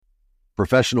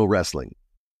Professional wrestling,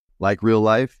 like real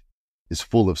life, is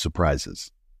full of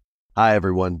surprises. Hi,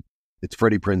 everyone. It's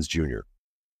Freddie Prinze Jr.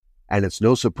 And it's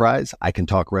no surprise I can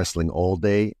talk wrestling all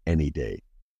day, any day.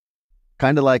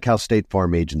 Kind of like how State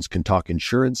Farm agents can talk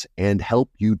insurance and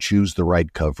help you choose the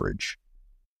right coverage.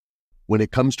 When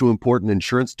it comes to important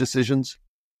insurance decisions,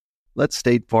 let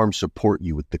State Farm support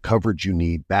you with the coverage you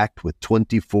need, backed with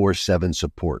 24/7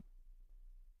 support.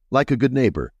 Like a good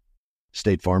neighbor,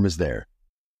 State Farm is there.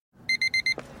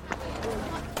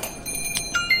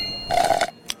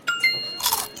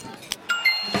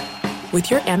 With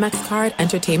your Amex card,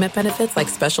 entertainment benefits like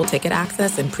special ticket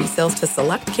access and pre-sales to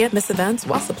select can't-miss events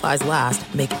while supplies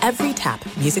last make every tap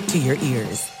music to your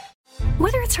ears.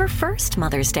 Whether it's her first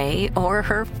Mother's Day or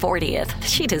her 40th,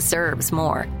 she deserves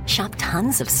more. Shop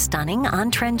tons of stunning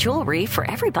on-trend jewelry for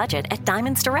every budget at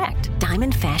Diamonds Direct.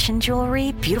 Diamond fashion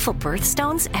jewelry, beautiful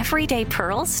birthstones, everyday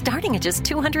pearls starting at just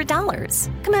 $200.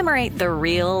 Commemorate the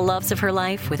real loves of her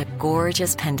life with a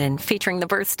gorgeous pendant featuring the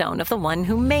birthstone of the one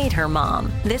who made her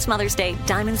mom. This Mother's Day,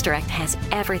 Diamonds Direct has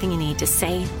everything you need to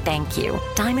say thank you.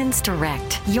 Diamonds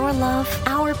Direct. Your love,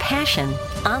 our passion.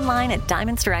 Online at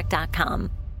diamondsdirect.com.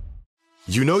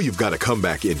 You know you've got a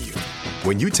comeback in you.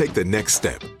 When you take the next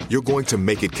step, you're going to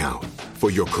make it count.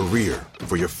 For your career,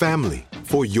 for your family,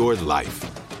 for your life.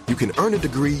 You can earn a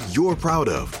degree you're proud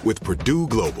of with Purdue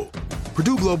Global.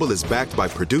 Purdue Global is backed by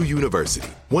Purdue University,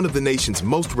 one of the nation's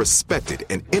most respected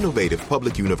and innovative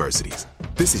public universities.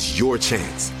 This is your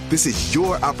chance. This is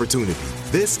your opportunity.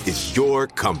 This is your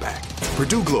comeback.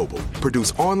 Purdue Global,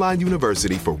 Purdue's online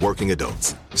university for working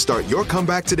adults. Start your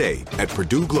comeback today at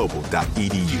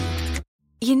purdueglobal.edu.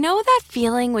 You know that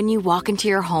feeling when you walk into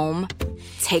your home,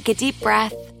 take a deep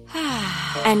breath,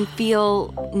 and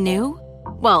feel new?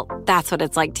 Well, that's what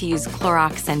it's like to use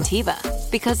Clorox Scentiva.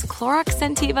 Because Clorox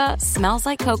Scentiva smells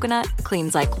like coconut,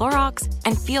 cleans like Clorox,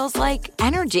 and feels like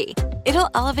energy.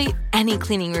 It'll elevate any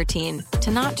cleaning routine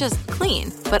to not just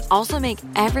clean, but also make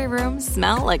every room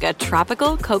smell like a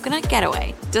tropical coconut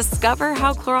getaway. Discover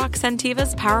how Clorox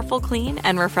Scentiva's powerful clean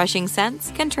and refreshing scents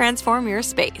can transform your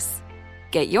space.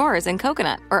 Get yours in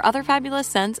coconut or other fabulous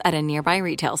scents at a nearby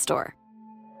retail store.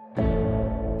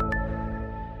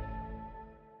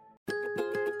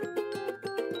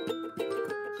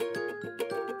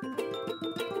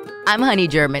 I'm Honey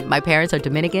German. My parents are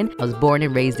Dominican. I was born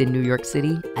and raised in New York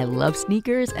City. I love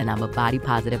sneakers, and I'm a body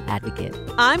positive advocate.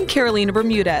 I'm Carolina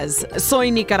Bermudez. Soy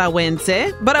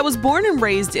Nicaragüense, but I was born and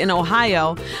raised in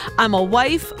Ohio. I'm a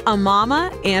wife, a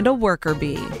mama, and a worker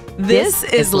bee. This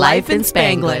is Life in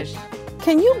Spanglish.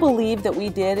 Can you believe that we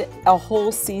did a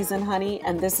whole season, honey,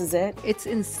 and this is it? It's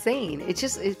insane. It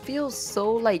feels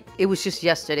so like it was just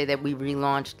yesterday that we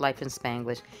relaunched Life in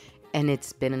Spanglish. And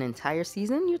it's been an entire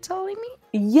season, you're telling me?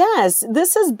 Yes,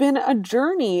 this has been a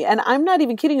journey. And I'm not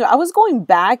even kidding you. I was going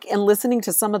back and listening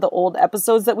to some of the old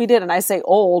episodes that we did. And I say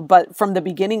old, but from the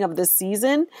beginning of this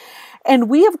season. And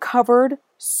we have covered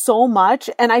so much.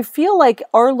 And I feel like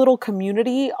our little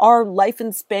community, our Life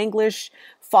in Spanglish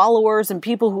followers and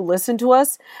people who listen to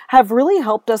us have really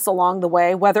helped us along the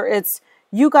way, whether it's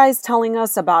you guys telling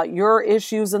us about your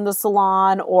issues in the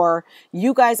salon or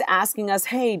you guys asking us,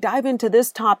 hey, dive into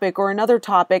this topic or another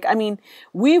topic. I mean,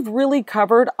 we've really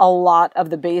covered a lot of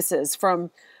the bases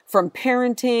from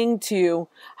parenting to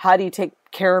how do you take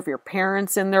care of your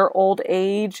parents in their old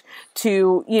age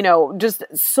to, just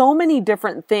so many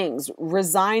different things,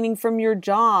 resigning from your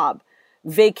job,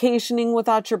 vacationing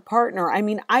without your partner. I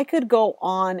mean, I could go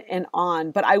on,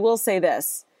 but I will say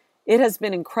this. It has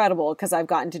been incredible because I've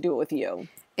gotten to do it with you.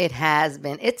 It has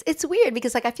been. It's weird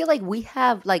because I feel like we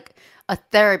have like a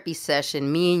therapy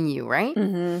session, me and you, right?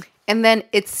 Mm-hmm. And then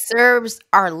it serves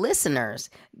our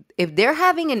listeners. If they're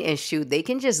having an issue, they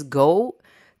can just go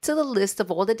to the list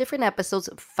of all the different episodes,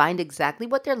 find exactly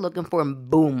what they're looking for, and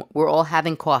boom, we're all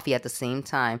having coffee at the same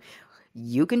time.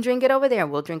 You can drink it over there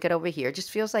and we'll drink it over here. It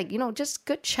just feels like, just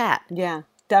good chat. Yeah,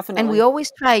 definitely. And we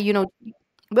always try,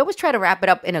 to wrap it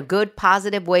up in a good,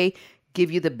 positive way,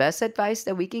 give you the best advice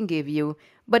that we can give you.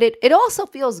 But it also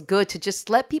feels good to just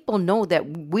let people know that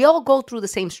we all go through the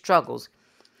same struggles.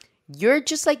 You're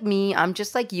just like me. I'm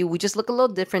just like you. We just look a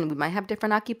little different. We might have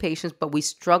different occupations, but we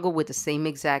struggle with the same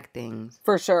exact things.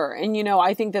 For sure. And,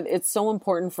 I think that it's so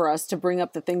important for us to bring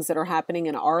up the things that are happening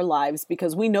in our lives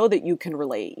because we know that you can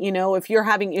relate. If you're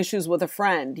having issues with a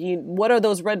friend, what are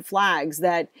those red flags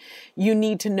that you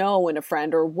need to know in a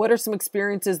friend? Or what are some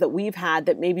experiences that we've had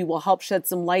that maybe will help shed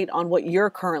some light on what you're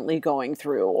currently going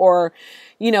through? Or,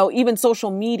 even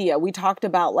social media. We talked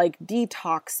about like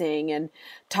detoxing and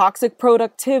toxic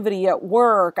productivity at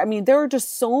work. I mean, there are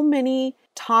just so many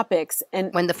topics.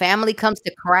 And when the family comes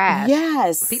to crash.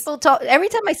 yes, People talk, every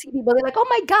time I see people, they're like, oh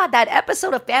my God, that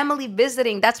episode of Family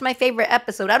Visiting, that's my favorite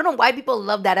episode. I don't know why people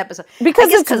love that episode. because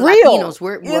I guess it's real.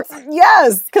 Latinos,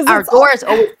 Yes, because our door is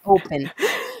always open.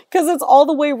 because it's all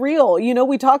the way real. You know,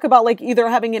 we talk about like either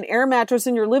having an air mattress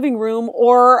in your living room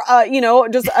or,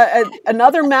 just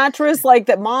another mattress like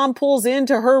that mom pulls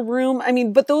into her room. I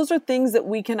mean, but those are things that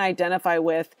we can identify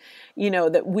with,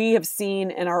 that we have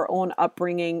seen in our own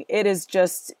upbringing.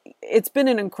 It's been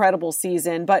an incredible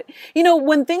season. But,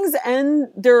 when things end,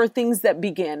 there are things that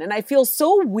begin. And I feel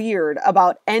so weird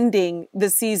about ending the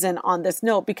season on this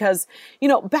note because,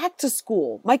 back to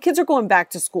school, my kids are going back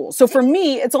to school. So for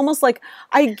me, it's almost like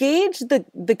I gauge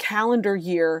the calendar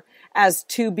year as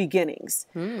two beginnings.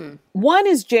 One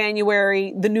is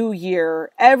January, the new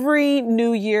year. Every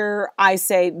new year, I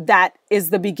say that is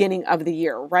the beginning of the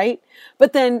year, right?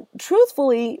 But then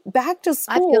truthfully, back to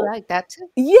school. I feel like that too.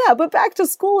 Yeah, but back to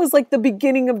school is like the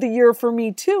beginning of the year for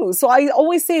me too. So I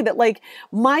always say that like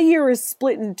my year is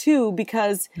split in two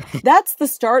because that's the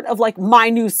start of like my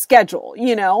new schedule,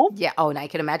 Yeah. Oh, and I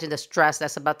can imagine the stress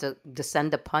that's about to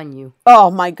descend upon you.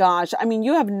 Oh my gosh. I mean,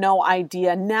 you have no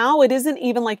idea. Now it isn't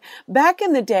even like back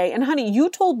in the day. And honey, you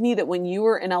told me that when you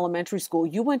were in elementary school,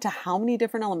 you went to how many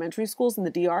different elementary schools in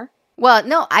the DR? Well,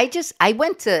 no, I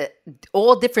went to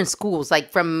all different schools,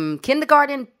 like from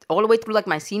kindergarten all the way through like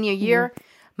my senior year.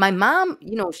 My mom,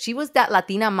 she was that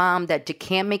Latina mom that you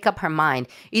can't make up her mind.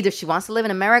 Either she wants to live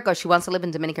in America or she wants to live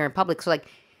in Dominican Republic. So like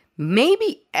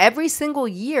maybe every single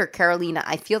year, Carolina,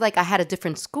 I feel like I had a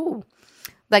different school.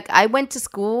 Like I went to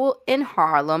school in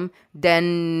Harlem.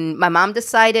 Then my mom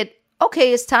decided,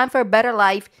 okay, it's time for a better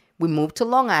life. We moved to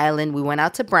Long Island. We went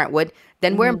out to Brentwood.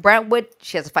 Then we're in Brentwood.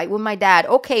 She has a fight with my dad.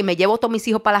 Okay, me llevo todos mis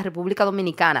hijos para la República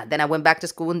Dominicana. Then I went back to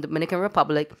school in Dominican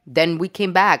Republic. Then we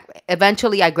came back.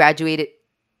 Eventually, I graduated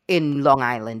in Long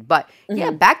Island. But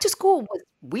yeah, back to school was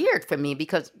weird for me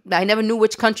because I never knew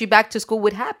which country back to school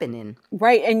would happen in.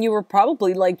 Right. And you were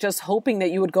probably like just hoping that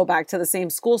you would go back to the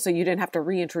same school so you didn't have to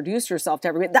reintroduce yourself to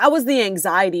everybody. That was the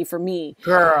anxiety for me.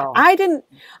 Girl. I didn't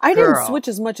switch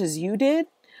as much as you did.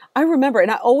 I remember, and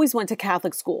I always went to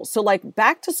Catholic school. So like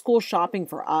back to school shopping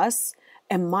for us,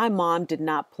 and my mom did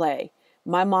not play.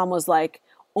 My mom was like,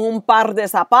 un par de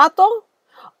zapatos,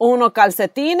 uno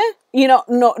calcetines,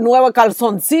 nuevo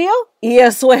calzoncillo, y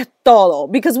eso es todo.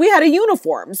 Because we had a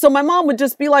uniform. So my mom would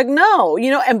just be like, no,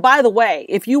 and by the way,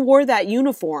 if you wore that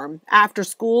uniform after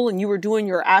school and you were doing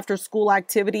your after school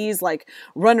activities, like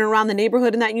running around the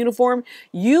neighborhood in that uniform,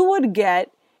 you would get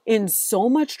in so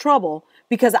much trouble.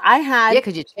 Because I had... Yeah,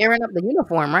 because you're tearing up the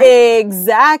uniform, right?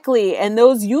 Exactly. And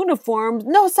those uniforms...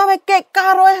 No, ¿sabe qué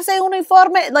caro ese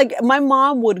uniforme? Like, my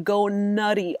mom would go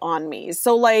nutty on me.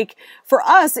 So, like, for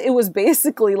us, it was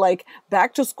basically like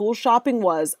back to school shopping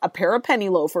was a pair of penny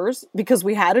loafers because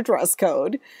we had a dress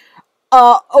code.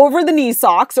 Over the knee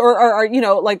socks or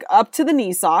like up to the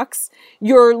knee socks.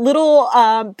 Your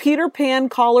little Peter Pan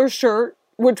collar shirt,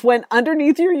 which went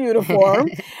underneath your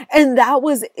uniform. And that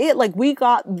was it. Like we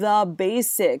got the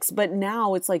basics, but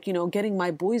now it's like, getting my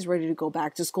boys ready to go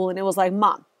back to school. And it was like,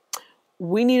 Mom,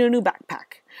 we need a new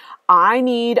backpack. I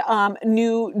need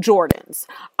new Jordans.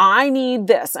 I need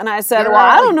this. And I said, well,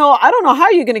 I don't know how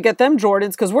you're going to get them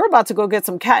Jordans because we're about to go get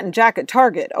some Cat and Jack at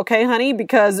Target. Okay, honey?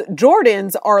 Because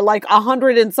Jordans are like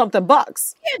 $100 and something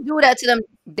bucks. You can't do that to them.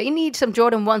 They need some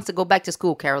Jordan 1s to go back to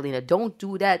school, Carolina. Don't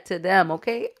do that to them,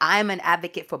 okay? I'm an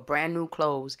advocate for brand new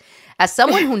clothes. As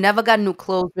someone who never got new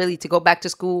clothes really to go back to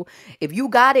school, if you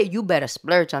got it, you better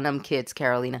splurge on them kids,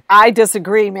 Carolina. I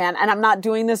disagree, man. And I'm not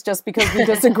doing this just because we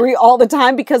disagree all the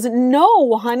time because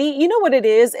no, honey, you know what it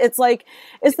is? It's like,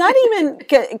 it's not even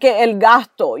que el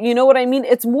gasto. You know what I mean?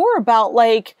 It's more about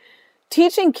like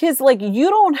teaching kids, like, you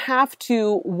don't have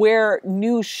to wear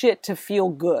new shit to feel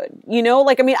good.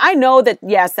 Like, I mean, I know that,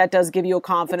 yes, that does give you a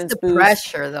confidence boost.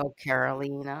 Pressure, though,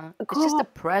 Carolina. It's just the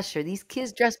pressure. These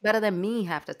kids dress better than me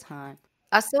half the time.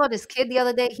 I saw this kid the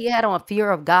other day. He had on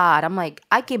Fear of God. I'm like,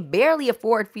 I can barely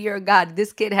afford Fear of God.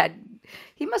 This kid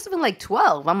he must have been like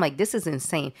 12. I'm like, this is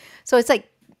insane. So it's like,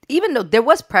 even though there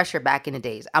was pressure back in the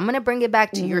days, I'm going to bring it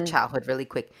back to your childhood really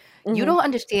quick. You don't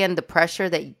understand the pressure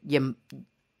that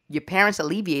your parents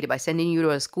alleviated by sending you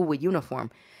to a school with uniform.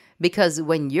 Because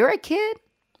when you're a kid,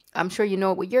 I'm sure you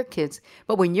know it with your kids,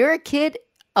 but when you're a kid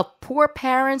of poor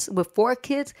parents with 4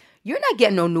 kids, you're not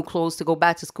getting no new clothes to go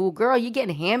back to school. Girl, you're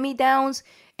getting hand-me-downs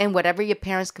and whatever your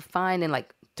parents could find in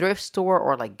like thrift store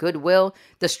or like Goodwill.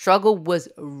 The struggle was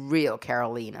real,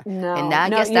 Carolina. No, and I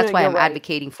guess that's why I'm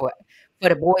advocating for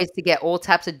the boys to get all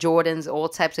types of Jordans, all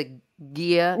types of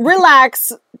gear.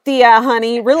 Relax, Thea,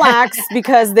 honey, relax,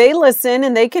 because they listen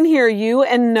and they can hear you.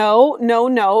 And no.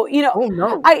 You know, Oh,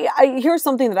 no. I here's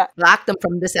something that Block them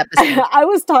from this episode. I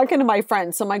was talking to my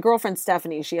friend. So my girlfriend,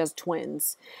 Stephanie, she has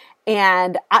twins.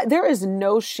 And there is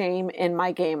no shame in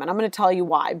my game. And I'm going to tell you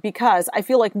why. Because I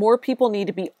feel like more people need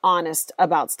to be honest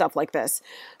about stuff like this.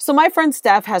 So my friend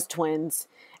Steph has twins.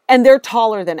 And they're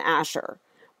taller than Asher.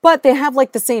 But they have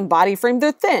like the same body frame.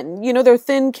 They're thin. You know, they're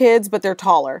thin kids, but they're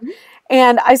taller.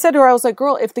 And I said to her, I was like,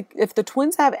 girl, if the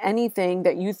twins have anything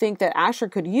that you think that Asher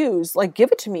could use, like,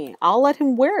 give it to me. I'll let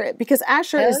him wear it. Because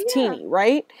Asher is teeny,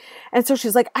 right? And so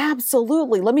she's like,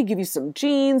 absolutely. Let me give you some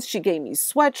jeans. She gave me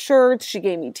sweatshirts. She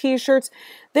gave me t-shirts.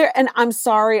 And I'm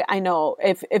sorry, I know,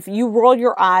 if you roll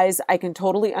your eyes, I can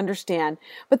totally understand.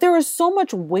 But there is so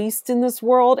much waste in this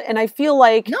world, and I feel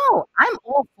like... No, I'm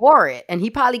all for it. And he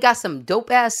probably got some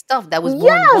dope-ass stuff that was worn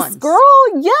Yes, once.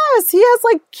 girl, yes. He has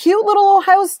like cute little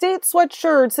Ohio State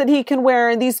sweatshirts that he can wear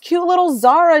and these cute little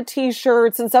Zara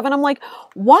t-shirts and stuff. And I'm like,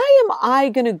 why am I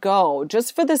going to go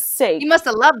just for the sake? He must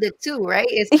have loved it too, right?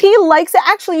 He likes it.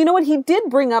 Actually, you know what? He did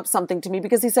bring up something to me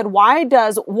because he said, why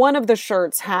does one of the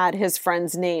shirts had his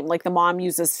friend's name? Like the mom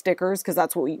uses stickers because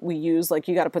that's what we use. Like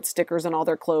you got to put stickers on all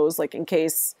their clothes, like in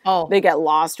case they get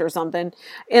lost or something.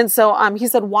 And so he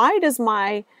said, why does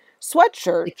my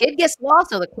sweatshirt... The kid gets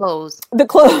lost or the clothes? The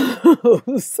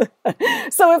clothes.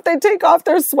 So if they take off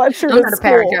their sweatshirt, I'm not a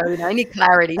parent, Carolina. I need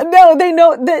clarity. No, they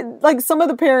know that, like some of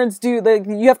the parents do,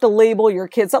 you have to label your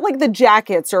kids, like the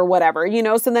jackets or whatever, you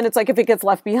know? So then it's like, if it gets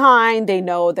left behind, they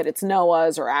know that it's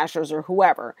Noah's or Asher's or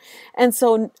whoever. And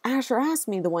so Asher asked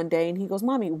me the one day and he goes,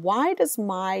 Mommy, why does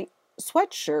my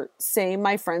sweatshirt say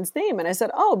my friend's name? And I said,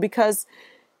 because...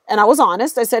 And I was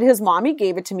honest. I said, his mommy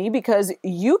gave it to me because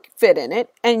you fit in it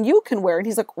and you can wear it.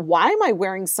 He's like, why am I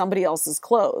wearing somebody else's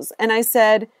clothes? And I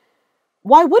said,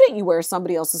 why wouldn't you wear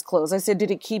somebody else's clothes? I said, did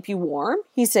it keep you warm?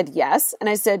 He said, yes. And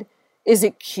I said, is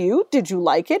it cute? Did you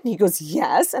like it? And he goes,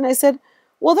 yes. And I said,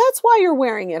 well, that's why you're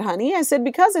wearing it, honey. I said,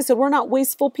 because we're not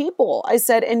wasteful people. I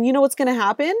said, and you know what's going to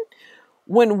happen?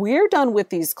 When we're done with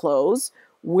these clothes,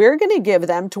 we're going to give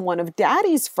them to one of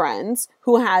Daddy's friends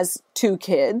who has 2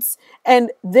 kids, and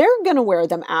they're going to wear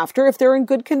them after if they're in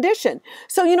good condition.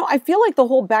 So, you know, I feel like the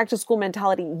whole back to school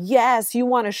mentality, yes, you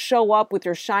want to show up with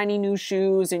your shiny new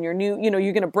shoes and your new, you know,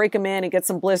 you're going to break them in and get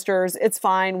some blisters. It's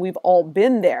fine. We've all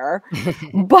been there.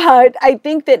 But I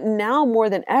think that now more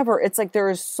than ever, it's like there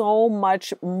is so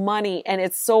much money and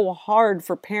it's so hard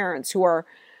for parents who are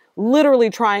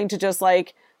literally trying to just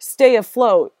like stay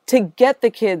afloat to get the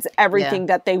kids everything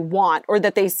that they want or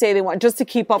that they say they want just to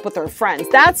keep up with their friends.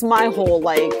 That's my whole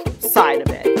like side of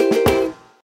it.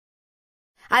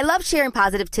 I love sharing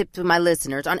positive tips with my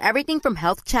listeners on everything from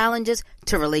health challenges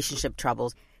to relationship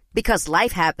troubles because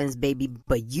life happens, baby,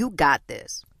 but you got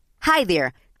this. Hi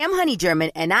there, I'm Honey German,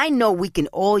 and I know we can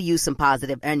all use some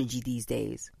positive energy these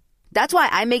days. That's why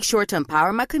I make sure to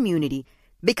empower my community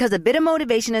because a bit of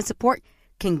motivation and support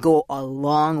can go a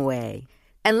long way.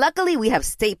 And luckily, we have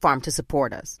State Farm to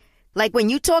support us. Like when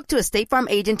you talk to a State Farm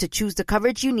agent to choose the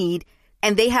coverage you need,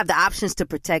 and they have the options to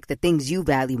protect the things you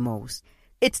value most.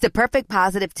 It's the perfect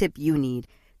positive tip you need.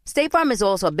 State Farm is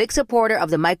also a big supporter of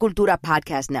the My Cultura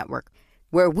podcast network,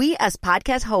 where we as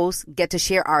podcast hosts get to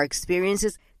share our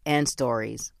experiences and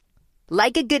stories.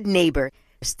 Like a good neighbor,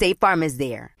 State Farm is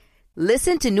there.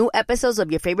 Listen to new episodes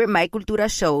of your favorite My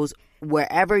Cultura shows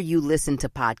wherever you listen to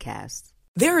podcasts.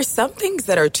 There are some things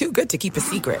that are too good to keep a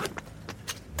secret.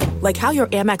 Like how your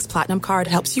Amex Platinum card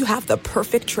helps you have the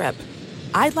perfect trip.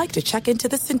 I'd like to check into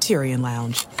the Centurion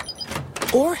Lounge.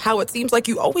 Or how it seems like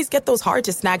you always get those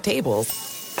hard-to-snag tables.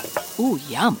 Ooh,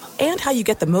 yum. And how you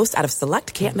get the most out of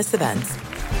select can't-miss events.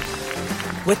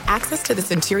 With access to the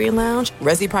Centurion Lounge,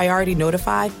 Resi Priority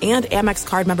Notified, and Amex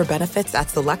card member benefits at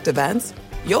select events,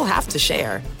 you'll have to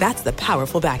share. That's the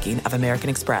powerful backing of American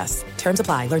Express. Terms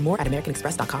apply. Learn more at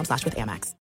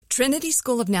americanexpress.com/withAmex. Trinity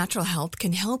School of Natural Health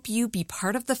can help you be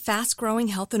part of the fast-growing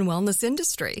health and wellness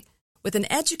industry. With an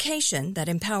education that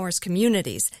empowers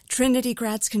communities, Trinity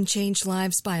grads can change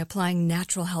lives by applying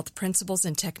natural health principles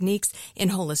and techniques in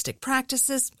holistic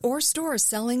practices or stores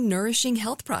selling nourishing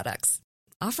health products.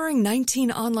 Offering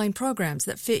 19 online programs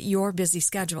that fit your busy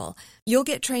schedule, you'll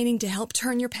get training to help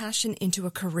turn your passion into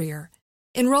a career.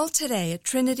 Enroll today at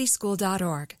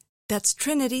trinityschool.org. That's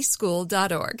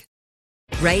trinityschool.org.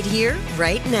 Right here,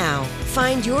 right now.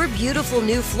 Find your beautiful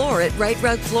new floor at Right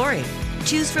Rug Flooring.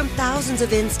 Choose from thousands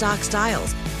of in-stock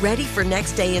styles, ready for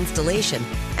next day installation,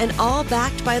 and all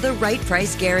backed by the right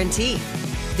price guarantee.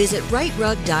 Visit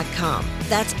rightrug.com.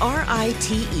 That's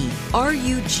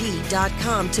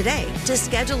RITERUG.com today to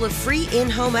schedule a free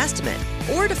in-home estimate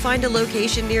or to find a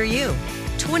location near you.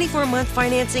 24-month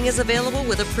financing is available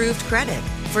with approved credit.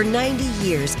 For 90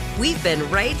 years, we've been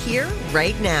right here,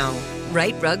 right now.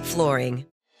 Right Rug Flooring.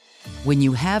 When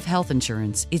you have health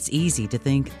insurance, it's easy to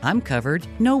think, I'm covered,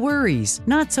 no worries,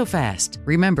 not so fast.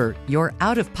 Remember, your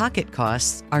out-of-pocket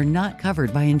costs are not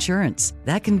covered by insurance.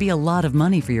 That can be a lot of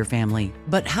money for your family.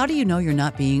 But how do you know you're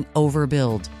not being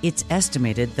overbilled? It's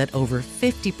estimated that over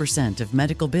 50% of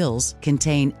medical bills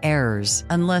contain errors.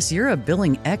 Unless you're a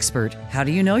billing expert, how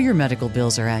do you know your medical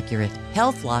bills are accurate?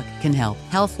 HealthLock can help.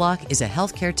 HealthLock is a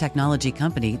healthcare technology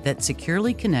company that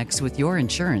securely connects with your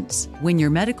insurance. When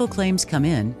your medical claims come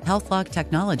in, HealthLock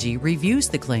technology reviews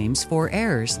the claims for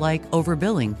errors like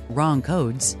overbilling, wrong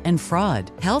codes, and fraud.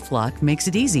 HealthLock makes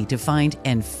it easy to find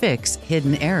and fix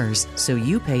hidden errors so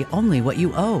you pay only what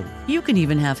you owe. You can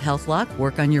even have HealthLock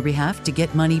work on your behalf to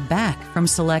get money back from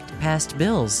select past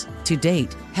bills. To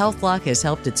date, HealthLock has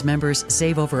helped its members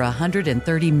save over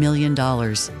 $130 million.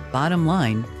 Bottom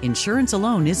line, insurance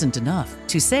alone isn't enough.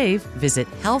 To save, visit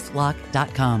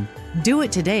healthlock.com. Do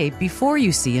it today before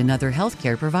you see another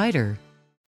healthcare provider.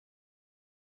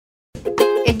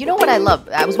 And you know what I love?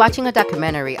 I was watching a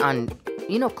documentary on,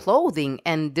 clothing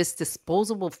and this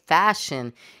disposable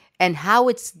fashion and how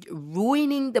it's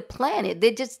ruining the planet.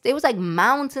 There was like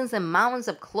mountains and mountains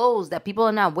of clothes that people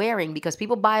are not wearing because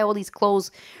people buy all these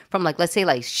clothes from let's say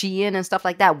Shein and stuff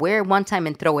like that, wear it one time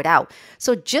and throw it out.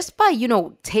 So just by,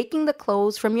 taking the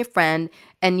clothes from your friend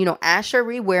and, Asher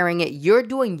re-wearing it, you're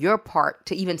doing your part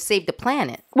to even save the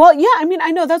planet. Well, yeah,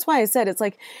 I know that's why I said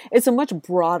it's a much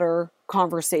broader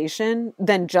conversation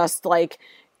than just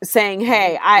saying,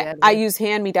 hey, I use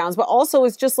hand-me-downs, but also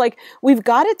it's just we've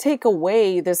got to take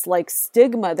away this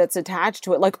stigma that's attached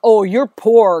to it. Oh, you're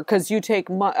poor because you take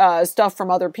stuff from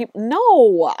other people.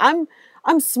 No, I'm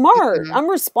smart. I'm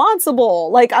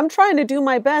responsible. I'm trying to do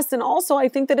my best. And also I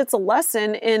think that it's a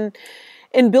lesson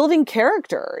in building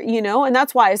character, and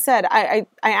that's why I said,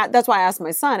 that's why I asked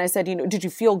my son, I said, did you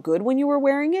feel good when you were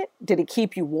wearing it? Did it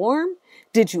keep you warm?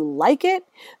 Did you like it?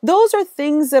 Those are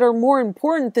things that are more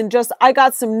important than just, I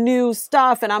got some new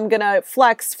stuff and I'm going to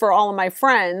flex for all of my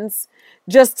friends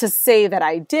just to say that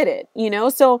I did it,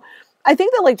 So I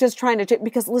think that just trying to,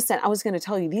 because listen, I was going to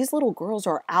tell you, these little girls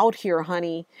are out here,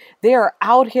 honey. They are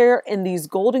out here in these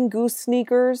Golden Goose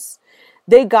sneakers.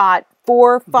 They got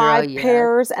 4 or 5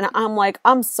 pairs. And I'm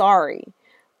I'm sorry.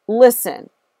 Listen,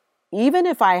 even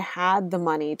if I had the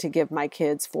money to give my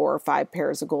kids 4 or 5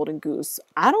 pairs of Golden Goose,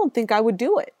 I don't think I would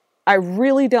do it. I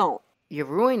really don't. You're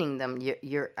ruining them.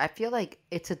 I feel like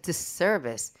it's a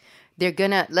disservice. They're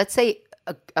gonna, let's say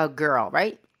a girl,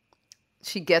 right?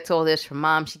 She gets all this from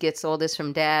mom. She gets all this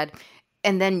from dad.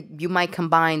 And then you might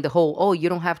combine the whole, you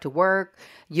don't have to work.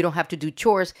 You don't have to do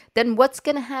chores. Then what's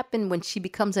going to happen when she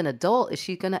becomes an adult? Is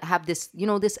she going to have this,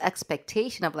 this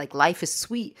expectation of life is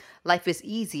sweet. Life is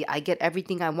easy. I get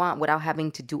everything I want without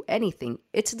having to do anything.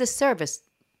 It's a disservice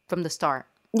from the start.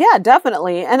 Yeah,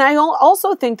 definitely. And I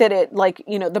also think that it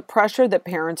the pressure that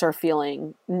parents are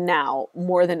feeling now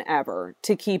more than ever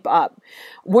to keep up.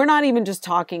 We're not even just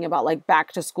talking about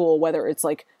back to school, whether it's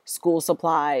school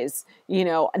supplies,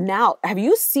 now have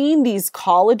you seen these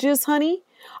colleges, honey?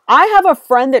 I have a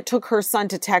friend that took her son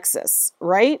to Texas,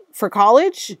 right? For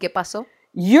college. ¿Qué pasó?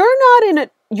 You're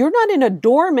not in a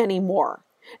dorm anymore.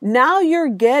 Now you're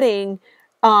getting,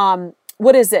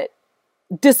 what is it?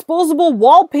 Disposable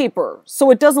wallpaper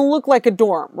so it doesn't look like a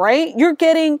dorm, right? You're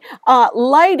getting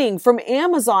lighting from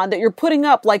Amazon that you're putting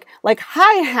up like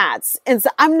hi-hats. And so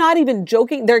I'm not even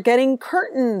joking. They're getting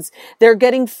curtains. They're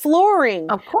getting flooring.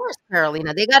 Of course,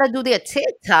 Carolina. They got to do their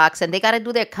TikToks and they got to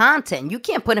do their content. You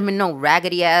can't put them in no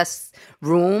raggedy ass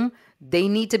room. They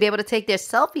need to be able to take their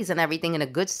selfies and everything in a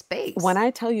good space. When I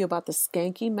tell you about the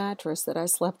skanky mattress that I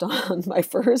slept on my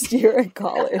first year at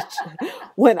college,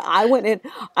 when I went in,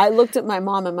 I looked at my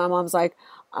mom and my mom's like,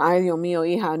 ay, Dios mío,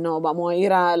 hija, no, vamos a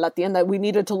ir a la tienda. We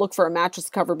needed to look for a mattress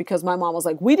cover because my mom was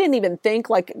like, we didn't even think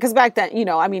because back then,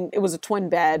 it was a twin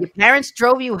bed. Your parents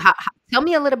drove you. Tell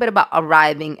me a little bit about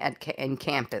arriving in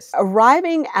campus.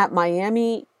 Arriving at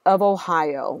Miami of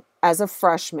Ohio as a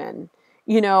freshman,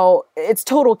 it's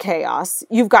total chaos.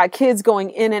 You've got kids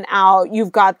going in and out.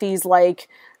 You've got these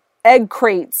egg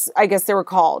crates, I guess they were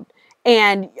called.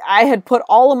 And I had put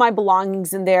all of my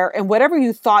belongings in there, and whatever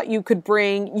you thought you could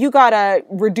bring, you got to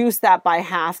reduce that by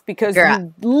half because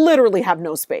you literally have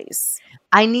no space.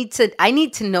 I need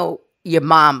to know your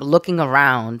mom looking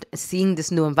around, seeing this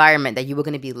new environment that you were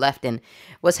going to be left in.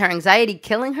 Was her anxiety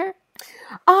killing her?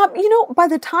 By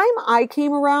the time I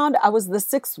came around, I was the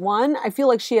sixth one. I feel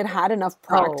like she had had enough Oh,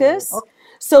 practice. okay.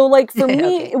 So like for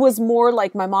me, Okay. it was more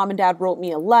like my mom and dad wrote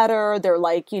me a letter. They're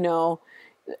like, you're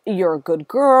a good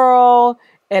girl,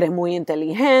 eres muy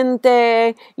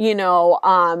inteligente,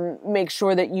 make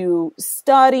sure that you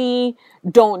study,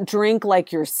 don't drink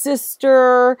like your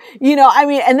sister,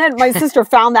 and then my sister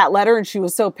found that letter and she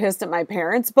was so pissed at my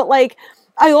parents. But like,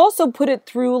 I also put it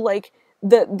through like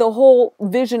the whole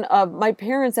vision of my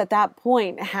parents at that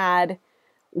point had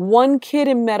one kid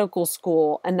in medical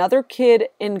school, another kid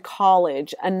in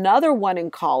college, another one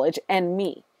in college, and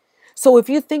me. So if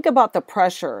you think about the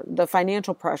pressure, the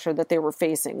financial pressure that they were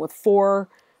facing with 4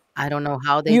 I don't know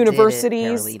how they did it,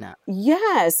 universities, Carolina.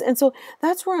 yes. And so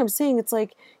that's where I'm saying it's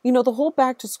like, the whole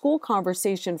back to school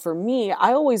conversation for me,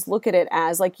 I always look at it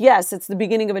as like, yes, it's the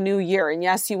beginning of a new year. And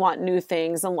yes, you want new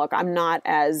things. And look, I'm not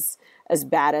as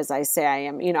bad as I say I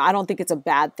am. I don't think it's a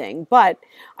bad thing. But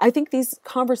I think these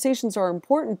conversations are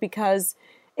important because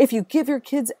if you give your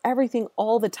kids everything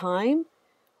all the time,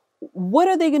 what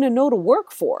are they going to know to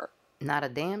work for? Not a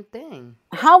damn thing.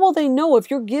 How will they know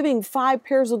if you're giving 5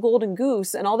 pairs of golden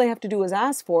goose and all they have to do is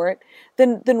ask for it?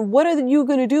 Then what are you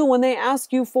going to do when they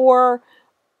ask you for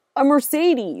a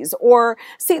Mercedes? Or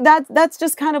see, that's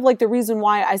just kind of like the reason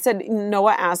why I said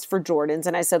Noah asked for Jordans,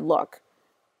 and I said, look,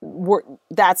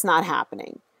 that's not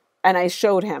happening. And I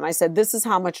showed him. I said, this is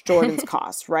how much Jordans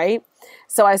cost, right?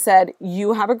 So I said,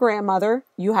 you have a grandmother,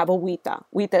 you have a Wita.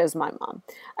 Wita is my mom.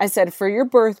 I said, for your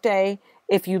birthday,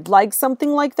 if you'd like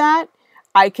something like that,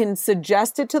 I can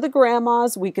suggest it to the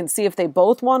grandmas. We can see if they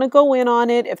both want to go in on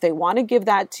it, if they want to give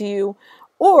that to you,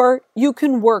 or you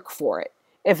can work for it.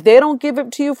 If they don't give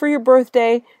it to you for your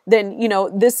birthday, then,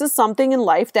 this is something in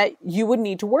life that you would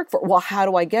need to work for. Well, how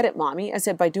do I get it, Mommy? I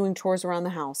said, by doing chores around the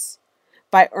house,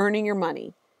 by earning your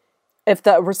money. If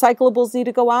the recyclables need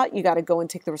to go out, you got to go and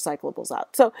take the recyclables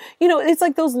out. So, it's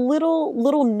like those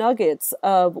little nuggets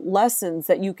of lessons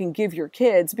that you can give your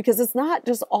kids, because it's not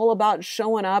just all about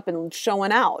showing up and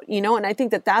showing out, and I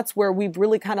think that that's where we've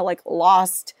really kind of like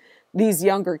lost these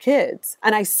younger kids.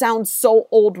 And I sound so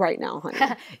old right now,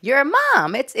 honey. You're a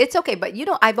mom. It's okay. But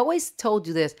I've always told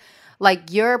you this,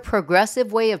 like your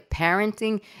progressive way of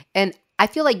parenting. And I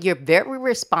feel like you're very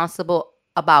responsible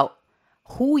about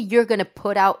who you're going to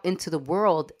put out into the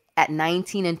world at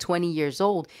 19 and 20 years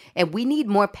old. And we need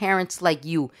more parents like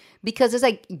you, because it's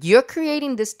like you're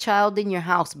creating this child in your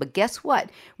house. But guess what?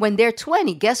 When they're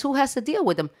 20, guess who has to deal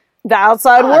with them? The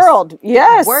outside world.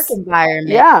 Yes. Work environment.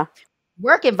 Yeah.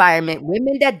 Work environment,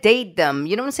 women that date them,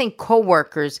 you know what I'm saying?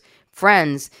 Co-workers,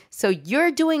 friends. So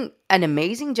you're doing an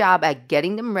amazing job at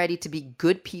getting them ready to be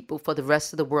good people for the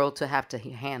rest of the world to have to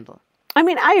handle. I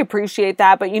mean, I appreciate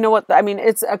that, but you know what? I mean,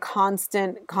 it's a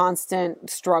constant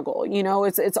struggle.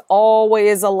 It's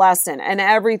always a lesson, and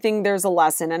everything there's a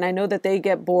lesson. And I know that they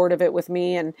get bored of it with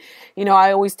me. And,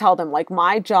 I always tell them, like,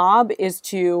 my job is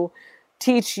to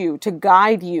teach you, to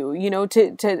guide you,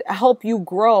 to help you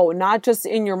grow, not just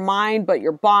in your mind, but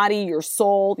your body, your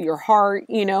soul, your heart,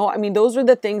 I mean, those are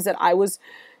the things that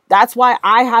that's why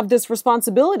I have this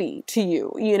responsibility to you,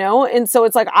 and so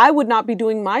it's like, I would not be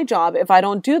doing my job if I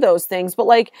don't do those things. But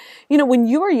like, when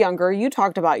you were younger, you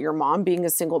talked about your mom being a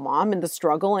single mom and the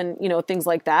struggle and, things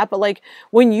like that. But like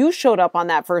when you showed up on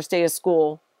that first day of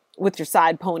school with your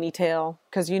side ponytail,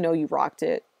 because you rocked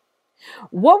it.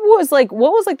 What was like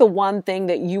the one thing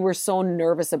that you were so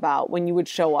nervous about when you would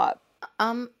show up?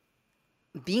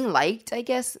 Being liked, I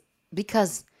guess,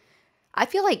 because I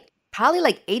feel like probably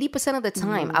like 80% of the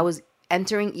time I was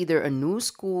entering either a new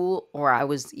school, or I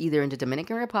was either in the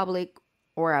Dominican Republic,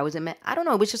 or I was in, I don't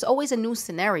know, it was just always a new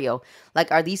scenario.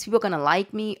 Like, are these people going to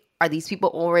like me? Are these people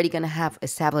already going to have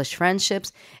established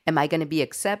friendships? Am I going to be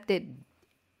accepted?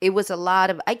 It was a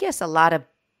lot of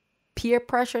peer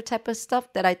pressure type of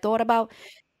stuff that I thought about.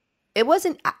 It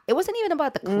wasn't even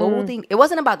about the clothing. It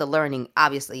wasn't about the learning,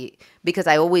 obviously, because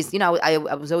I always, I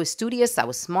was always studious. I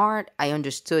was smart. I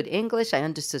understood English. I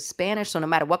understood Spanish. So no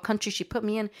matter what country she put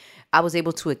me in, I was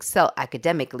able to excel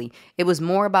academically. It was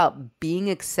more about being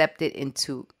accepted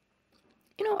into,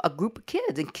 a group of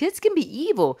kids. And kids can be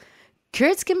evil.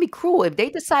 Kids can be cruel. If they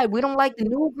decide we don't like the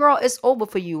new girl, it's over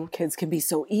for you. Kids can be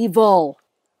so evil.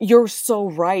 you're so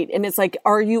right. And it's like,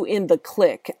 are you in the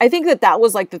clique? I think that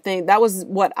was like the thing. That was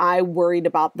what I worried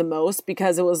about the most,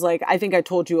 because it was like, I think I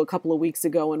told you a couple of weeks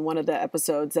ago in one of the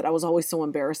episodes that I was always so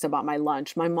embarrassed about my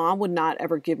lunch. My mom would not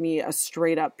ever give me a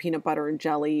straight up peanut butter and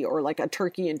jelly or like a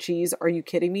turkey and cheese. Are you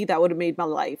kidding me? That would have made my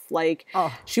life. Like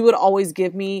she would always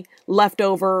give me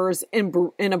leftovers in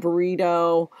a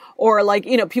burrito, or like,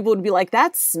 you know, people would be like,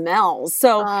 that smells.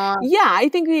 So yeah, I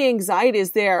think the anxiety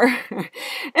is there.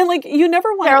 And like, you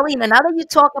never want. Carolina, now that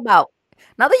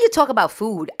you talk about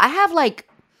food, I have like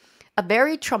a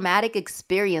very traumatic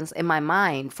experience in my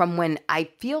mind from when I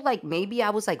feel like maybe I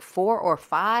was like 4 or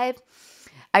 5.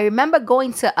 I remember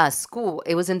going to a school.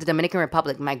 It was in the Dominican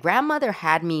Republic. My grandmother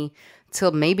had me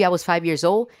till maybe I was 5 years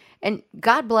old. And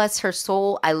God bless her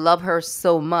soul. I love her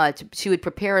so much. She would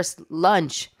prepare us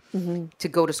lunch to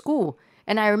go to school.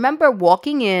 And I remember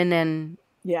walking in and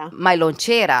my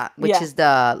lonchera, which is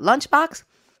the lunchbox,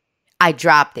 I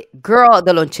dropped it. Girl,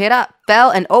 the lonchera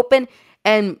fell and opened,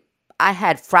 and I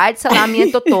had fried salami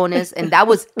and totones, and that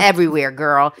was everywhere,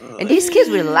 girl. And these kids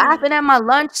were laughing at my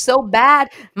lunch so bad.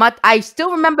 I still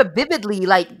remember vividly,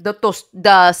 like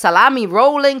the salami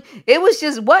rolling. It was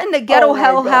just, what in the ghetto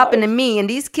hell happened to me? And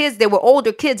these kids, they were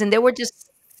older kids, and they were just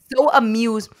so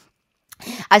amused.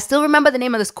 I still remember the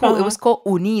name of the school. It was called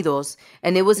Unidos,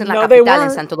 and it was in La Capital in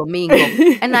Santo Domingo.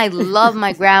 And I love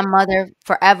my grandmother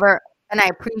forever, and I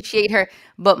appreciate her.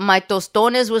 But my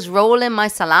tostones was rolling, my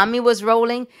salami was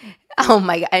rolling. Oh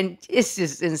my God. And it's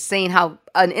just insane how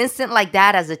an instant like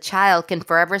that as a child can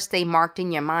forever stay marked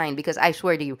in your mind, because I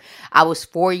swear to you, I was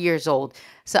 4 years old.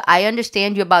 So I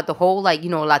understand you about the whole, like, you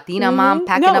know, Latina mom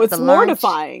packing up the lunch. No, it's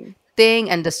mortifying. Thing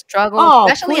and the struggle,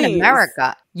 especially in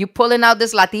America. You pulling out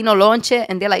this Latino lonche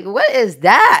and they're like, what is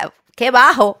that? Que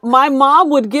bajo. My mom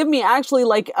would give me actually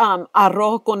like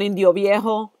arroz con indio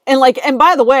viejo. And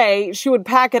by the way, she would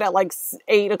pack it at like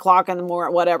 8 o'clock in the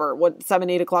morning, 7,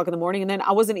 8 o'clock in the morning. And then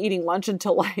I wasn't eating lunch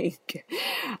until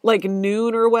like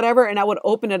noon or whatever. And I would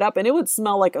open it up and it would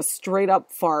smell like a straight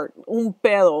up fart, un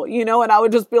pedo, you know? And I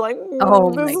would just be like,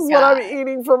 this is what I'm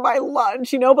eating for my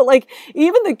lunch, you know? But like,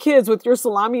 even the kids with your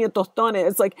salami and tostones,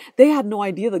 it's like, they had no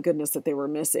idea the goodness that they were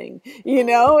missing, you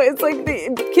know? It's like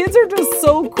the kids are just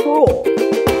so cruel.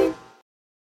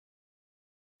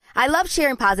 I love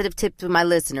sharing positive tips with my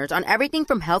listeners on everything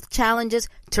from health challenges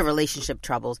to relationship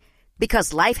troubles,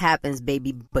 because life happens,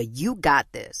 baby, but you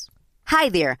got this. Hi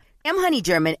there, I'm Honey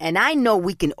German, and I know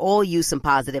we can all use some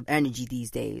positive energy these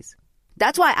days.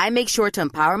 That's why I make sure to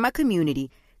empower my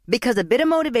community, because a bit of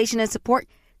motivation and support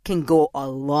can go a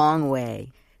long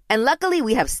way. And luckily,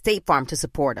 we have State Farm to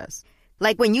support us.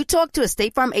 Like when you talk to a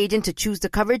State Farm agent to choose the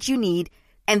coverage you need,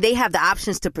 and they have the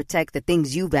options to protect the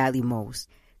things you value most.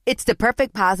 It's the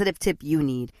perfect positive tip you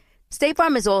need. State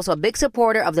Farm is also a big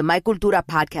supporter of the My Cultura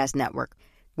podcast network,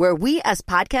 where we as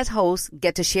podcast hosts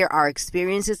get to share our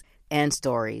experiences and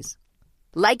stories.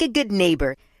 Like a good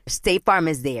neighbor, State Farm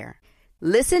is there.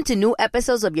 Listen to new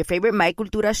episodes of your favorite My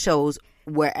Cultura shows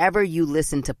wherever you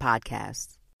listen to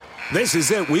podcasts. This is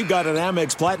it. We've got an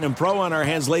Amex Platinum Pro on our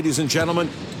hands, ladies and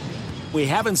gentlemen. We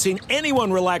haven't seen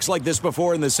anyone relax like this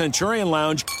before in the Centurion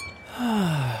Lounge.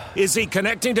 Is he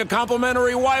connecting to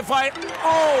complimentary Wi-Fi?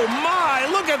 Oh, my,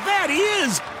 look at that, he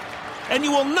is! And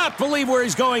you will not believe where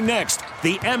he's going next.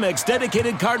 The Amex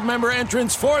dedicated card member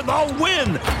entrance for the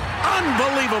win!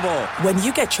 Unbelievable! When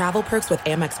you get travel perks with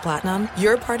Amex Platinum,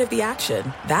 you're part of the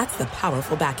action. That's the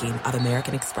powerful backing of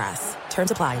American Express. Terms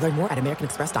apply. Learn more at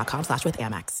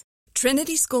americanexpress.com/withAmex.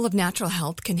 Trinity School of Natural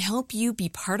Health can help you be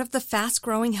part of the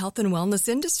fast-growing health and wellness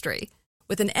industry.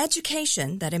 With an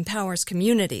education that empowers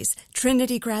communities,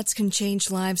 Trinity grads can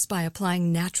change lives by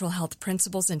applying natural health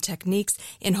principles and techniques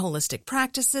in holistic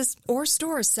practices or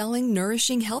stores selling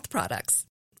nourishing health products.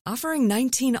 Offering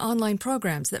 19 online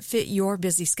programs that fit your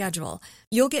busy schedule,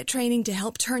 you'll get training to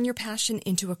help turn your passion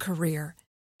into a career.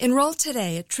 Enroll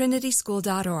today at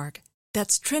trinityschool.org.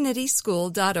 That's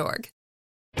trinityschool.org.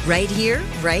 Right here,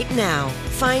 right now.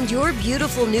 Find your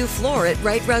beautiful new floor at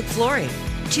Right Rug Flooring.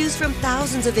 Choose from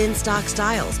thousands of in-stock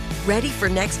styles, ready for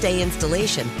next day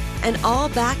installation, and all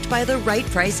backed by the right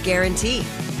price guarantee.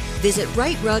 Visit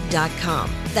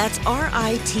rightrug.com. That's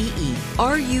RITERUG.com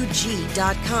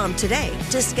today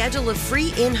to schedule a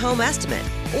free in-home estimate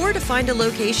or to find a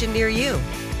location near you.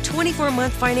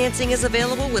 24-month financing is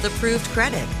available with approved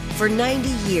credit. For 90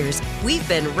 years, we've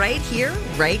been right here,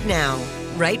 right now.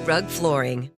 Right Rug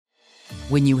Flooring.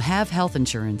 When you have health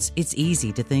insurance, it's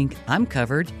easy to think, I'm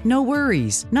covered, no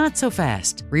worries, not so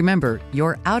fast. Remember,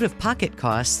 your out-of-pocket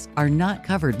costs are not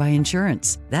covered by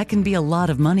insurance. That can be a lot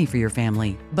of money for your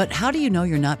family. But how do you know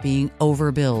you're not being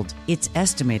overbilled? It's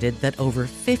estimated that over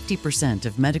 50%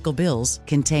 of medical bills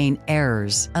contain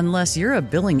errors. Unless you're a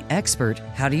billing expert,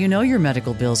 how do you know your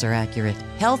medical bills are accurate?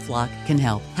 HealthLock can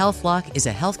help. HealthLock is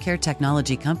a healthcare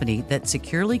technology company that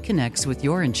securely connects with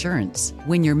your insurance.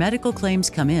 When your medical claims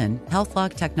come in, HealthLock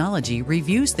technology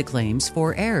reviews the claims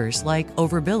for errors like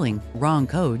overbilling, wrong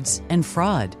codes, and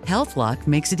fraud. HealthLock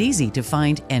makes it easy to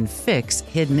find and fix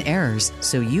hidden errors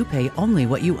so you pay only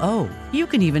what you owe. You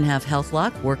can even have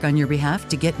HealthLock work on your behalf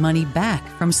to get money back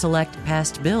from select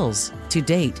past bills. To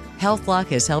date, HealthLock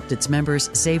has helped its members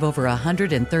save over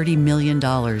 $130 million.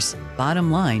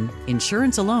 Bottom line,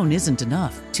 insurance alone isn't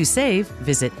enough. To save,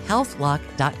 visit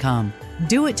healthlock.com.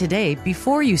 Do it today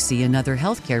before you see another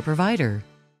healthcare provider.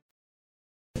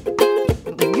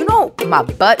 You know, my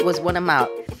butt was one of my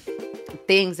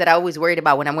things that I always worried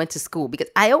about when I went to school because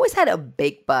I always had a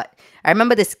big butt. I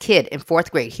remember this kid in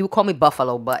 4th grade. He would call me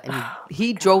Buffalo Butt, and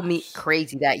he drove me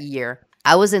crazy that year.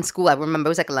 I was in school. I remember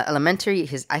it was like elementary.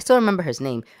 I still remember his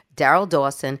name, Daryl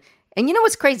Dawson. And you know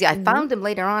what's crazy? I found him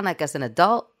later on, like as an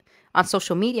adult, on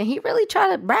social media. And he really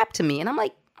tried to rap to me, and I'm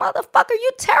like, motherfucker,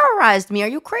 you terrorized me. Are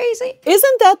you crazy?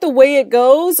 Isn't that the way it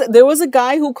goes? There was a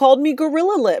guy who called me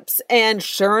Gorilla Lips, and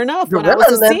sure enough, when I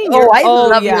was a senior, I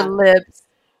love your lips.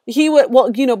 He would,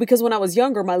 well, you know, because when I was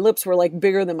younger, my lips were like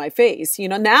bigger than my face. You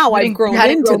know, now I've grown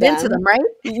into them, right?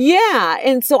 Yeah,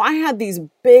 and so I had these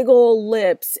big old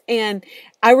lips, and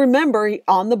I remember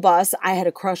on the bus, I had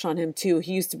a crush on him too.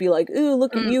 He used to be like, "Ooh,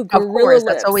 look at you, Gorilla Lips." Of course,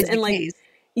 Lips," that's always and the like. case.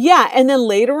 Yeah, and then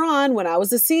later on, when I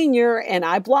was a senior and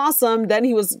I blossomed, then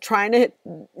he was trying to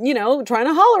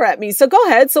holler at me. So go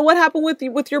ahead. So what happened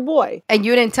with your boy? And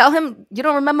you didn't tell him, you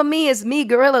don't remember me as me,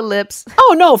 Gorilla Lips?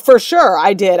 Oh, no, for sure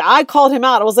I did. I called him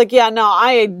out. I was like, yeah, no,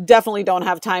 I definitely don't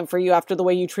have time for you after the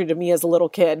way you treated me as a little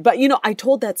kid. But, you know, I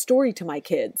told that story to my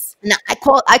kids. No,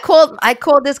 I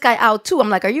called this guy out too. I'm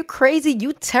like, are you crazy?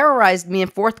 You terrorized me in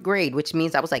 4th grade, which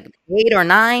means I was like 8 or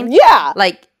 9. Yeah.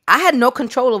 Like, I had no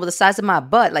control over the size of my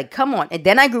butt. Like, come on. And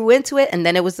then I grew into it. And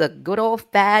then it was a good old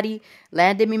fatty,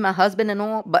 landed me my husband and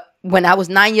all. But when I was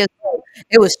 9 years old,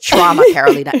 it was trauma,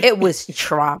 Carolina. It was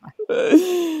trauma.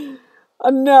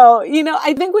 No, you know,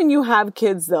 I think when you have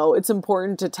kids, though, it's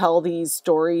important to tell these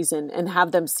stories and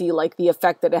have them see like the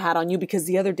effect that it had on you. Because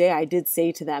the other day I did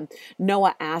say to them,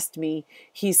 Noah asked me,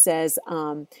 he says,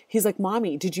 he's like,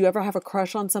 Mommy, did you ever have a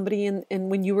crush on somebody in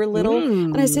when you were little?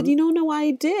 And I said, no, I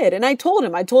did. And I told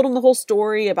him the whole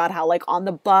story about how like on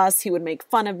the bus, he would make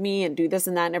fun of me and do this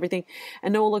and that and everything.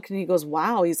 And Noah looked and he goes,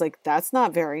 wow. He's like, that's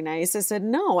not very nice. I said,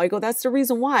 no, I go, that's the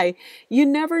reason why. You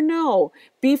never know.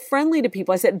 Be friendly to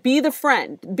people. I said, be the friend.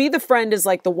 Be the friend is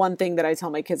like the one thing that I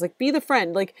tell my kids, like, be the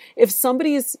friend. Like if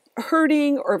somebody is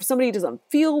hurting or if somebody doesn't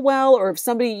feel well, or if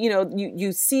somebody, you know,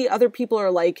 you see other people are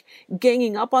like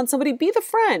ganging up on somebody, be the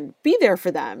friend, be there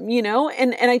for them, you know?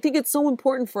 And I think it's so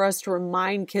important for us to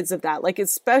remind kids of that, like,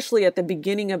 especially at the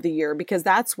beginning of the year, because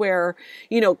that's where,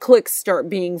 you know, cliques start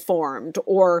being formed,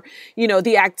 or, you know,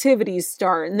 the activities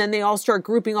start, and then they all start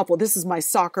grouping up. Well, this is my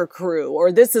soccer crew,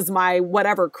 or this is my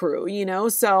whatever crew, you know?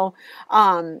 So,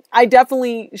 I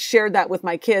definitely shared that with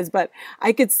my kids, but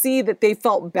I could see that they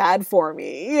felt bad for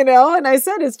me, you know? And I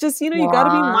said, it's just, you know, you got to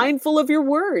be mindful of your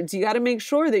words. You got to make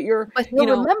sure that but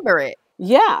he'll remember it.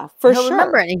 Yeah, for sure. He'll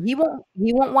remember it. And he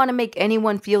won't want to make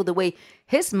anyone feel the way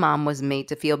his mom was made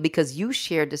to feel because you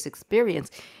shared this experience.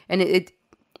 And it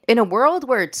in a world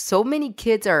where so many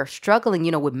kids are struggling,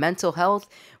 you know, with mental health,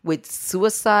 with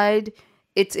suicide,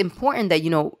 it's important that, you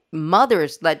know,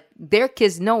 mothers let their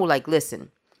kids know, like,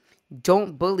 listen,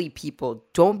 don't bully people.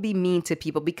 Don't be mean to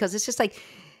people, because it's just like,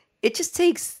 it just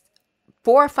takes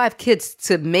 4 or 5 kids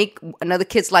to make another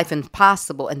kid's life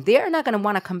impossible. And they're not going to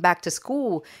want to come back to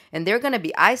school, and they're going to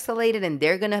be isolated, and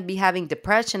they're going to be having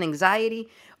depression, anxiety.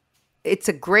 It's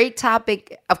a great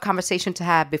topic of conversation to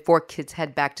have before kids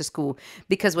head back to school,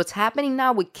 because what's happening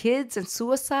now with kids and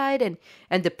suicide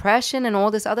and depression and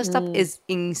all this other stuff is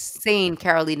insane,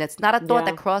 Carolina. It's not a thought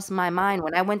that crossed my mind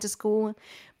when I went to school,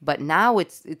 but now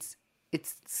it's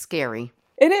scary.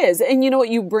 It is. And you know what?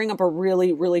 You bring up a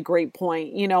really, really great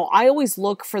point. You know, I always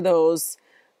look for those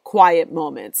quiet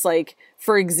moments. Like,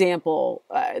 for example,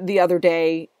 the other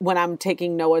day when I'm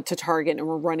taking Noah to Target and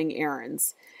we're running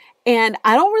errands, and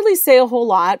I don't really say a whole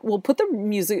lot. We'll put the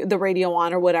radio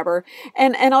on or whatever.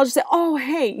 And I'll just say, oh,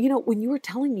 hey, you know, when you were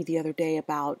telling me the other day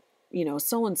about, you know,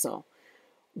 so-and-so,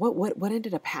 what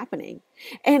ended up happening?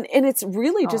 And it's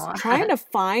really just Oh, trying to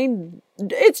find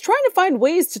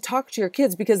ways to talk to your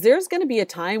kids, because there's going to be a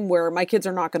time where my kids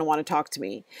are not going to want to talk to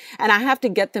me, and I have to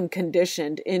get them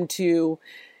conditioned into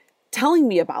telling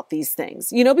me about these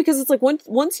things, because it's like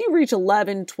once you reach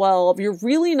 11, 12, you're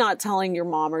really not telling your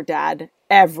mom or dad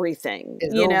everything,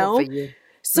 it's over for you.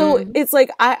 So it's like,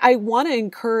 I want to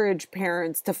encourage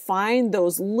parents to find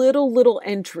those little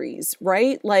entries,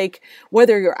 right? Like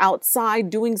whether you're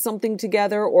outside doing something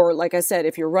together, or like I said,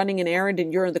 if you're running an errand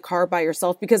and you're in the car by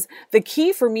yourself, because the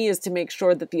key for me is to make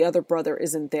sure that the other brother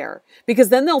isn't there, because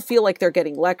then they'll feel like they're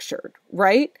getting lectured,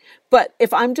 right? But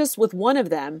if I'm just with one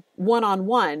of them,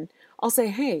 one-on-one, I'll say,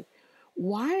 hey,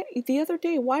 why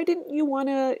didn't you want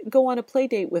to go on a play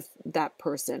date with that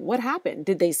person? What happened?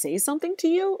 Did they say something to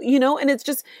you? And it's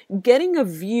just getting a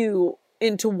view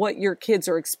into what your kids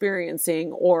are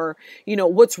experiencing, or,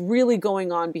 what's really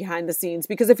going on behind the scenes.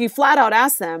 Because if you flat out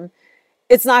ask them,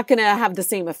 it's not going to have the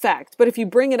same effect. But if you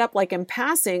bring it up like in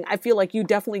passing, I feel like you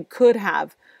definitely could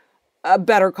have a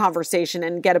better conversation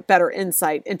and get a better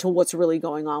insight into what's really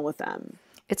going on with them.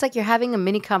 It's like you're having a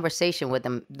mini conversation with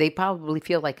them. They probably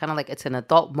feel like kind of like it's an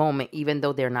adult moment, even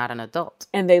though they're not an adult.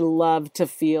 And they love to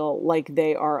feel like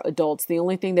they are adults. The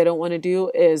only thing they don't want to do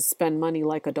is spend money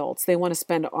like adults. They want to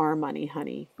spend our money,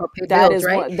 honey. That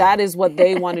is what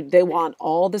they want. They want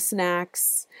all the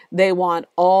snacks. They want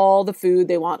all the food.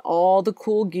 They want all the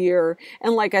cool gear.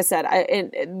 And like I said,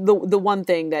 the one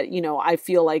thing that, I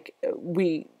feel like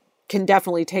we can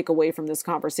definitely take away from this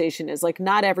conversation is like,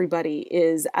 not everybody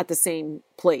is at the same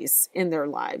place in their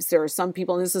lives. There are some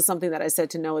people, and this is something that I said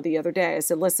to Noah the other day. I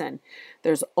said, listen,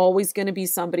 there's always going to be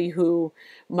somebody who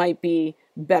might be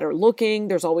better looking.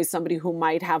 There's always somebody who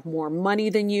might have more money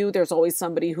than you. There's always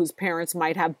somebody whose parents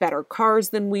might have better cars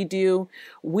than we do.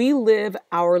 We live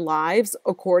our lives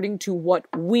according to what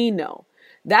we know.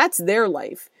 That's their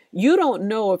life. You don't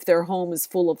know if their home is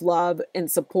full of love and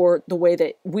support the way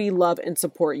that we love and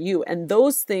support you. And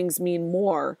those things mean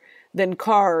more than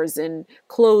cars and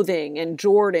clothing and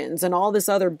Jordans and all this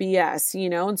other BS,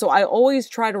 And so I always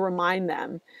try to remind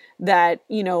them that,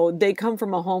 they come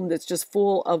from a home that's just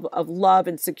full of love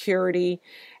and security.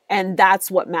 And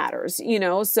that's what matters,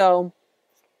 So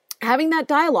having that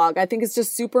dialogue, I think, is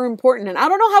just super important. And I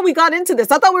don't know how we got into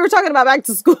this. I thought we were talking about back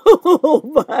to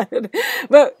school,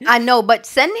 but I know, but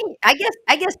I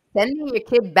guess sending your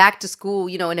kid back to school,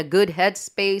 in a good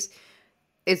headspace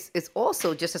is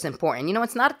also just as important.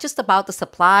 It's not just about the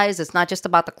supplies. It's not just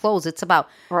about the clothes. It's about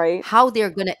how they're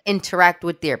going to interact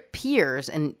with their peers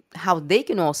and how they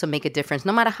can also make a difference.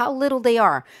 No matter how little they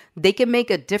are, they can make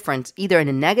a difference either in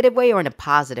a negative way or in a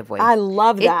positive way. I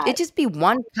love that. It just be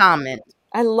one comment.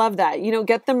 I love that.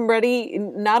 Get them ready,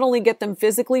 not only get them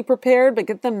physically prepared, but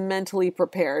get them mentally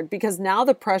prepared, because now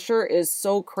the pressure is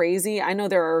so crazy. I know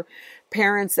there are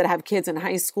parents that have kids in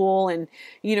high school, and,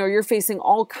 you're facing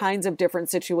all kinds of different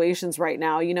situations right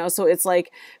now, so it's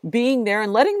like being there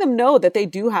and letting them know that they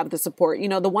do have the support.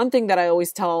 The one thing that I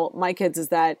always tell my kids is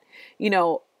that,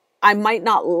 I might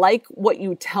not like what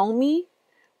you tell me,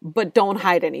 but don't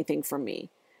hide anything from me.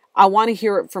 I want to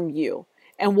hear it from you.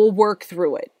 And we'll work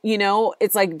through it.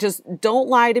 It's like, just don't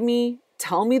lie to me.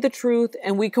 Tell me the truth,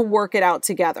 and we can work it out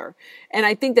together. And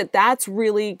I think that that's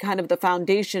really kind of the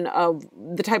foundation of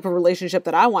the type of relationship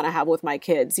that I want to have with my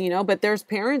kids, but there's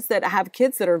parents that have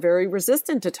kids that are very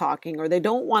resistant to talking, or they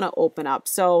don't want to open up.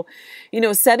 So,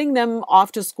 setting them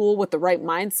off to school with the right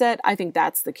mindset, I think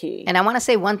that's the key. And I want to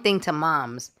say one thing to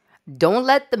moms. Don't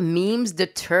let the memes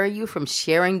deter you from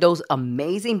sharing those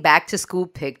amazing back to school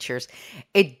pictures.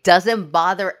 It doesn't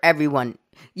bother everyone.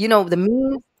 The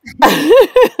memes,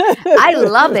 I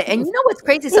love it. And you know what's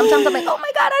crazy? Sometimes I'm like, oh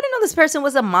my God, I didn't know this person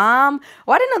was a mom.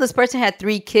 Or I didn't know this person had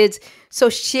 3 kids. So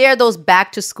share those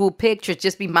back to school pictures.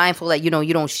 Just be mindful that, you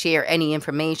don't share any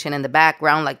information in the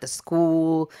background, like the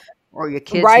school or your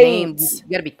kid's name. You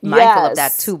got to be mindful of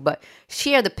that too. But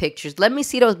share the pictures. Let me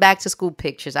see those back to school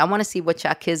pictures. I want to see what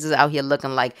y'all kids is out here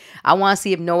looking like. I want to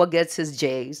see if Noah gets his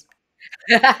J's.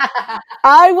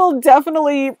 I will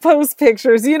definitely post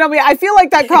pictures. I feel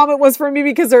like that comment was for me,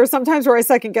 because there are some times where I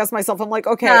second guess myself. I'm like,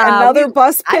 okay, another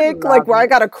bus pic, like where I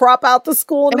got to crop out the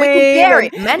school and name. We can share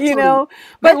it mentally.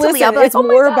 But mentally, listen, like, it's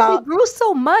more about, we grew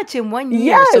so much in one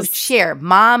year. Yes. So share,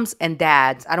 moms and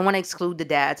dads. I don't want to exclude the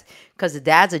dads, because the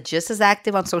dads are just as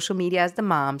active on social media as the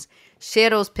moms.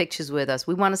 Share those pictures with us.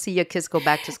 We want to see your kids go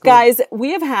back to school. Guys,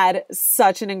 we have had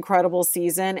such an incredible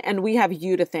season, and we have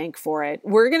you to thank for it.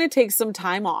 We're going to take some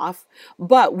time off,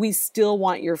 but we still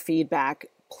want your feedback.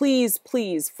 Please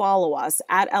follow us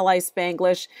at LI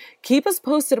Spanglish. Keep us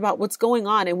posted about what's going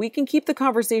on, and we can keep the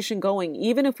conversation going,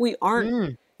 even if we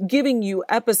aren't giving you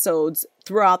episodes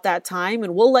throughout that time,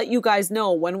 and we'll let you guys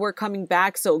know when we're coming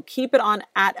back. So keep it on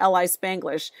at LI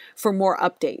Spanglish for more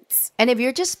updates. And if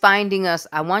you're just finding us,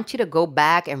 I want you to go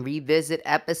back and revisit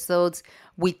episodes.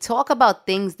 We talk about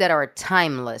things that are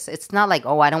timeless. It's not like,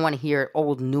 oh, I don't want to hear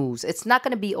old news. It's not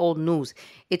going to be old news.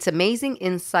 It's amazing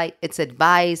insight. It's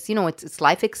advice. You know, it's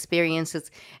life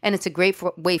experiences. And it's a great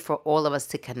way for all of us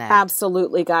to connect.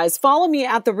 Absolutely, guys. Follow me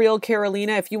at The Real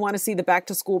Carolina if you want to see the back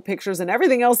to school pictures and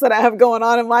everything else that I have going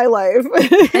on in my life.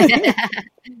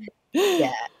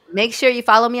 Yeah. Make sure you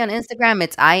follow me on Instagram.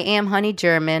 It's I am Honey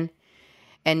German.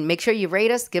 And make sure you rate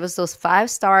us, give us those 5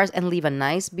 stars, and leave a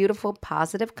nice, beautiful,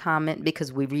 positive comment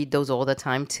because we read those all the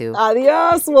time too.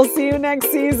 Adios. We'll see you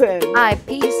next season. Hi,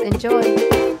 peace. Enjoy.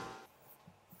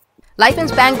 Life in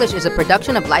Spanglish is a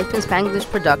production of Life in Spanglish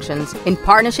Productions in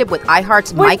partnership with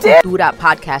iHeart's Michael Dura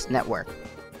Podcast Network.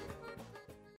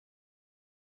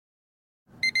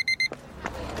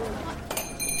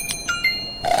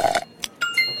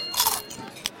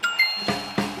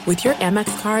 With your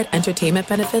Amex card, entertainment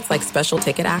benefits like special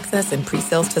ticket access and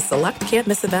pre-sales to select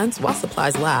can't-miss events while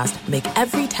supplies last make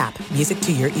every tap music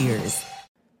to your ears.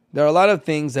 There are a lot of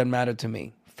things that matter to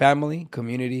me. Family,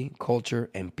 community, culture,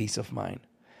 and peace of mind.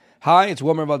 Hi, it's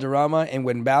Wilmer Valderrama, and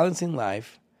when balancing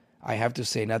life, I have to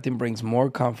say nothing brings more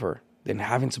comfort than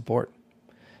having support.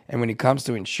 And when it comes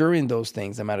to ensuring those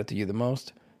things that matter to you the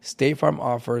most, State Farm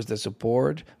offers the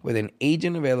support with an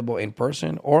agent available in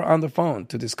person or on the phone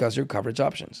to discuss your coverage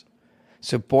options.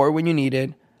 Support when you need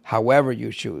it, however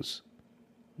you choose.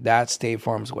 That's State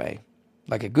Farm's way.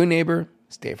 Like a good neighbor,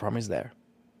 State Farm is there.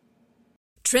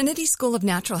 Trinity School of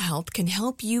Natural Health can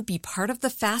help you be part of the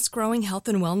fast-growing health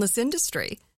and wellness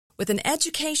industry. With an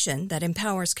education that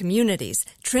empowers communities,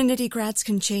 Trinity grads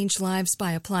can change lives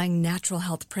by applying natural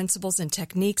health principles and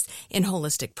techniques in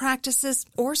holistic practices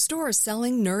or stores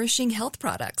selling nourishing health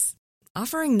products.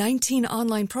 Offering 19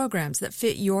 online programs that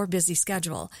fit your busy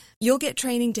schedule, you'll get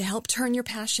training to help turn your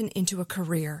passion into a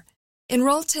career.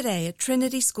 Enroll today at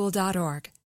trinityschool.org.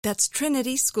 That's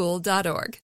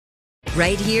trinityschool.org.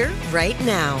 Right here, right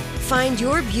now. Find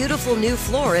your beautiful new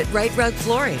floor at Right Rug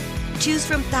Flooring. Choose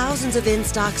from thousands of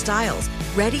in-stock styles,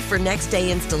 ready for next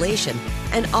day installation,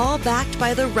 and all backed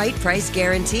by the right price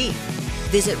guarantee.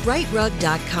 Visit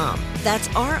rightrug.com. That's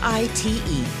RITERUG.com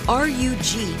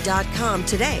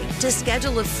today to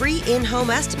schedule a free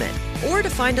in-home estimate or to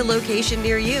find a location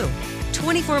near you.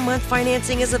 24-month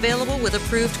financing is available with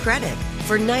approved credit.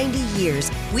 For 90 years,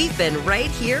 we've been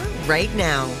right here, right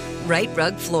now. Right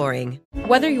Rug Flooring.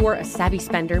 Whether you're a savvy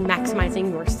spender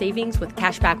maximizing your savings with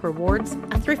cashback rewards,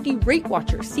 a thrifty rate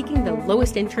watcher seeking the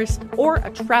lowest interest, or a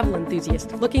travel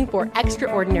enthusiast looking for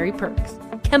extraordinary perks,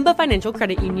 Kemba Financial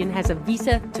Credit Union has a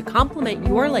visa to complement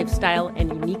your lifestyle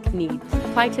and unique needs.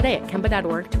 Apply today at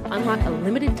Kemba.org to unlock a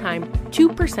limited time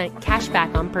 2% cash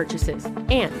back on purchases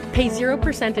and pay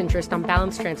 0% interest on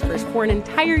balance transfers for an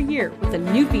entire year with a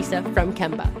new visa from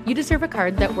Kemba. You deserve a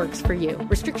card that works for you.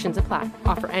 Restrictions apply.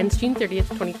 Offer ends June 30th,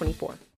 2024.